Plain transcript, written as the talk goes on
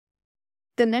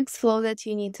The next flow that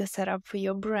you need to set up for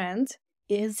your brand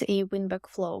is a Winback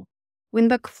Flow.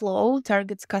 Winback Flow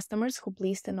targets customers who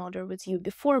placed an order with you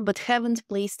before but haven't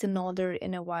placed an order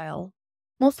in a while.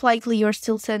 Most likely you're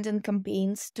still sending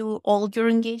campaigns to all your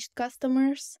engaged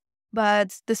customers,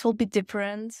 but this will be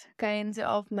different kind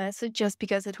of message just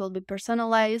because it will be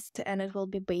personalized and it will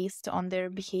be based on their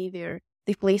behavior.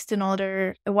 They placed an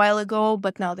order a while ago,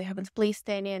 but now they haven't placed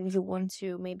any, and you want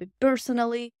to maybe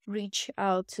personally reach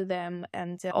out to them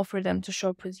and offer them to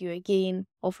shop with you again,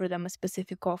 offer them a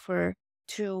specific offer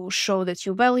to show that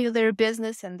you value their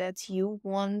business and that you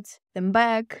want them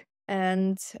back,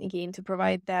 and again, to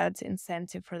provide that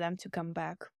incentive for them to come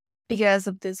back. Because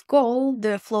of this goal,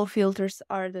 the flow filters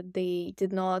are that they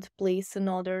did not place an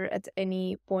order at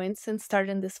any point since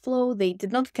starting this flow, they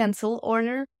did not cancel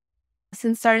order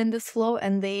since starting this flow,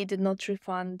 and they did not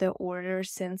refund the order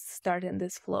since starting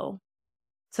this flow.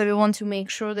 So we want to make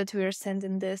sure that we are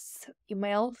sending this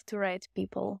email to right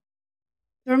people.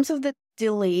 In terms of the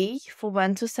delay for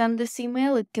when to send this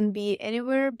email, it can be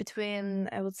anywhere between,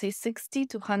 I would say, 60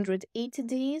 to 180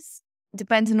 days,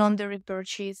 depending on the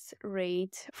repurchase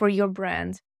rate for your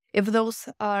brand. If those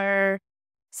are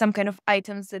some kind of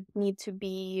items that need to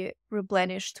be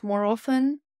replenished more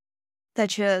often,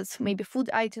 such as maybe food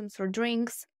items or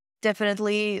drinks,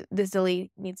 definitely this delay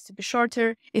needs to be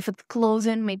shorter. If it's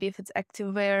clothing, maybe if it's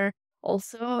activewear,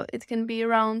 also it can be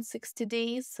around 60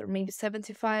 days or maybe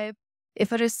 75.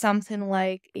 If it is something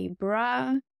like a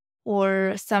bra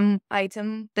or some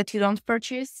item that you don't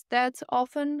purchase that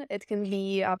often, it can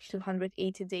be up to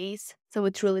 180 days. So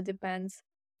it really depends.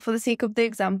 For the sake of the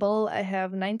example, I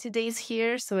have 90 days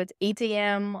here. So at 8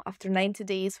 a.m., after 90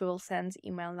 days, we will send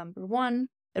email number 1.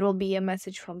 It will be a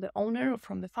message from the owner or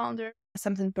from the founder,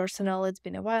 something personal. It's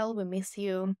been a while. We miss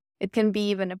you. It can be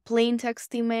even a plain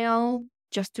text email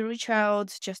just to reach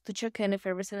out, just to check in if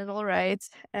everything is all right,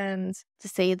 and to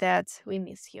say that we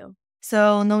miss you.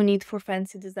 So no need for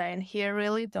fancy design here,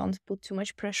 really. Don't put too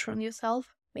much pressure on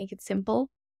yourself. Make it simple,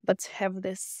 but have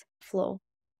this flow.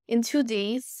 In 2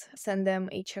 days, send them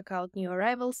a checkout new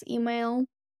arrivals email.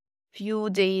 Few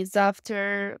days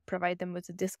after, provide them with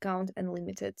a discount and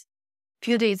limited.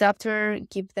 Few days after,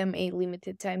 give them a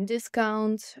limited time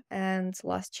discount and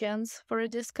last chance for a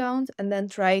discount, and then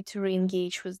try to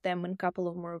re-engage with them in a couple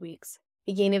of more weeks.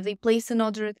 Again, if they place an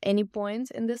order at any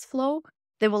point in this flow,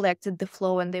 they will exit the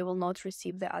flow and they will not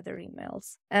receive the other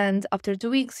emails. And after 2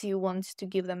 weeks, you want to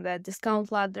give them that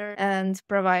discount ladder and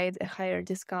provide a higher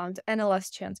discount and a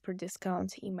last chance for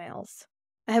discount emails.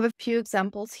 I have a few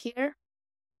examples here.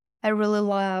 I really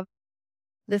love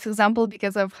this example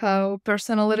because of how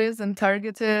personal it is and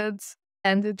targeted,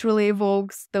 and it really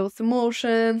evokes those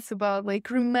emotions about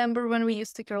remember when we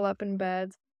used to curl up in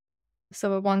bed.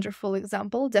 So a wonderful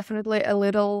example. Definitely a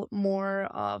little more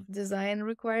of design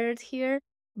required here,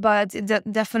 but it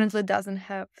definitely doesn't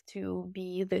have to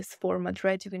be this format,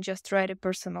 right? You can just write a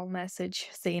personal message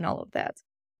saying all of that.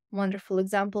 Wonderful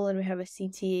example. And we have a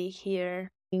CTA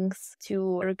here, links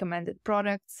to recommended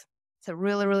products. It's a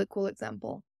really, really cool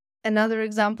example. Another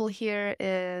example here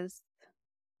is,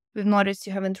 we've noticed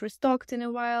you haven't restocked in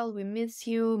a while. We miss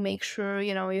you. Make sure,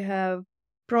 you have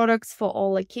products for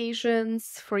all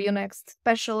occasions, for your next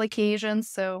special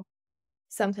occasions. So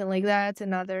something like that.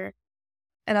 Another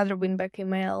Winback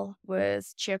email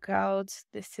was check out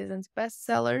this season's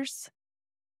bestsellers.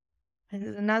 This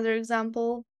is another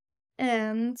example.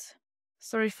 And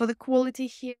sorry for the quality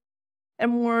here. A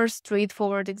more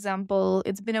straightforward example.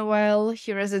 It's been a while.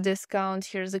 Here is a discount.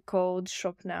 Here's a code.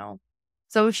 Shop now.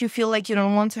 So if you feel like you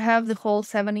don't want to have the whole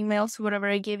 7 emails, whatever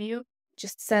I give you,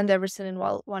 just send everything in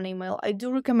one email. I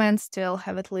do recommend still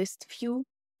have at least few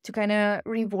to kind of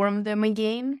reform them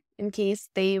again in case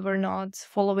they were not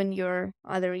following your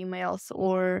other emails,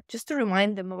 or just to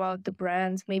remind them about the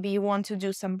brand. Maybe you want to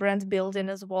do some brand building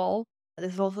as well.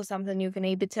 This is also something you can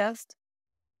A/B test.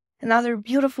 Another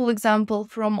beautiful example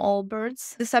from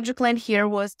Allbirds. The subject line here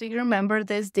was, do you remember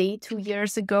this day 2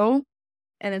 years ago?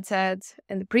 And it said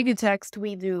in the preview text,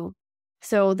 we do.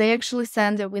 So they actually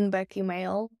send a win-back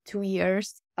email 2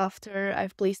 years after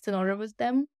I've placed an order with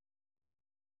them.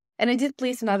 And I did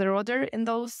place another order in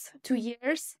those 2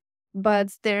 years, but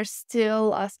they're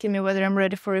still asking me whether I'm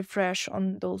ready for refresh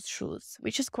on those shoes,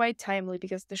 which is quite timely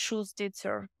because the shoes did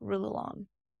serve really long.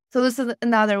 So this is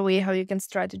another way how you can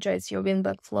strategize your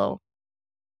Winback flow.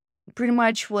 Pretty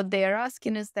much what they are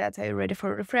asking is that, are you ready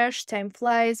for a refresh? Time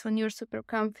flies when you're super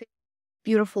comfy.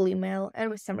 Beautiful email and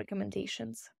with some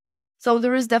recommendations. So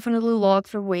there is definitely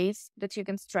lots of ways that you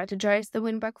can strategize the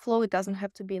Winback flow. It doesn't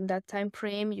have to be in that time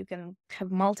frame. You can have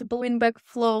multiple Winback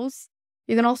flows.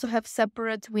 You can also have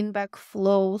separate Winback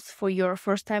flows for your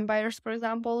first-time buyers, for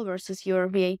example, versus your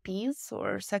VIPs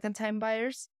or second-time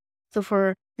buyers. So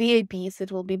for VIPs,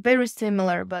 it will be very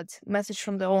similar, but message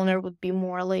from the owner would be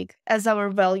more like, as our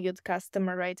valued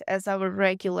customer, right? As our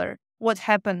regular, what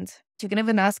happened? You can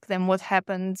even ask them what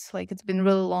happened. Like, it's been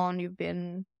really long. You've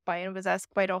been buying with us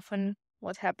quite often.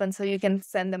 What happened? So you can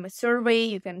send them a survey.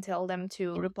 You can tell them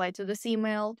to reply to this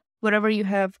email, whatever you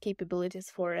have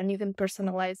capabilities for, and you can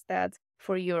personalize that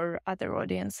for your other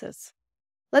audiences.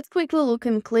 Let's quickly look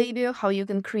in Klaviyo how you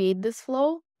can create this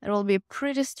flow. It will be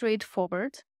pretty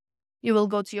straightforward. You will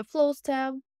go to your Flows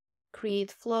tab,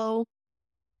 create flow.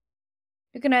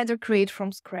 You can either create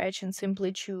from scratch and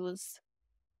simply choose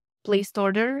placed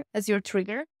order as your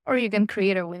trigger, or you can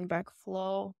create a Winback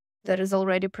flow that is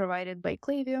already provided by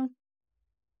Klaviyo.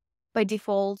 By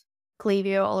default,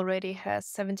 Klaviyo already has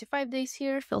 75 days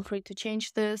here. Feel free to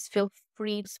change this. Feel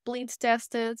free to split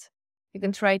test it. You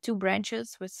can try 2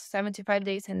 branches with 75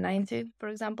 days and 90, for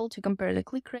example, to compare the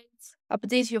click rates.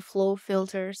 Update your flow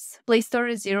filters. Placed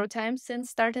order 0 times since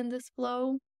starting this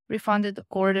flow. Refunded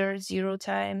order 0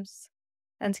 times.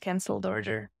 And canceled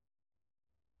order.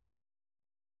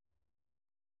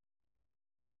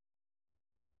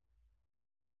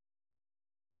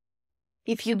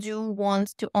 If you do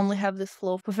want to only have this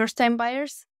flow for first-time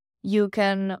buyers, you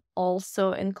can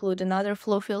also include another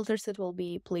flow filters. It will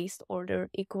be placed order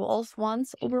equals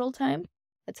once overall time.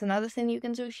 That's another thing you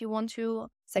can do if you want to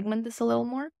segment this a little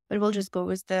more, but we'll just go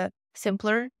with the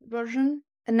simpler version.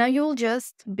 And now you'll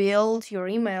just build your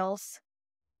emails.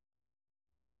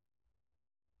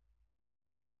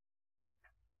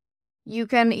 You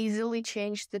can easily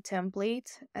change the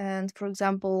template and, for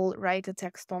example, write a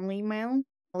text-only email,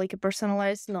 like a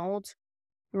personalized note.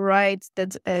 Write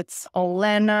that it's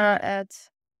Olena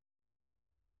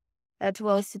at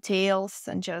Wealthy Tales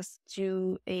and just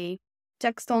do a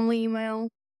text-only email.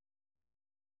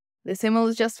 This email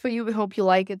is just for you. We hope you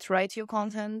like it. Write your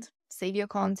content, save your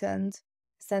content,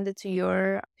 send it to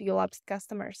your lapsed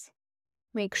customers.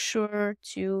 Make sure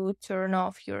to turn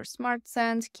off your smart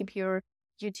send, keep your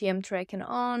UTM tracking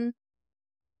on.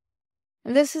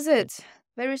 And this is it.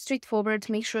 Very straightforward.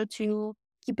 Make sure to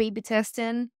keep A/B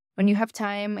testing. When you have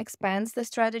time, expand the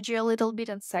strategy a little bit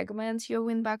and segment your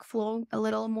win-back flow a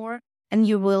little more. And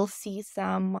you will see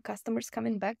some customers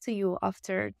coming back to you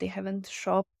after they haven't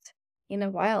shopped in a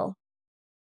while.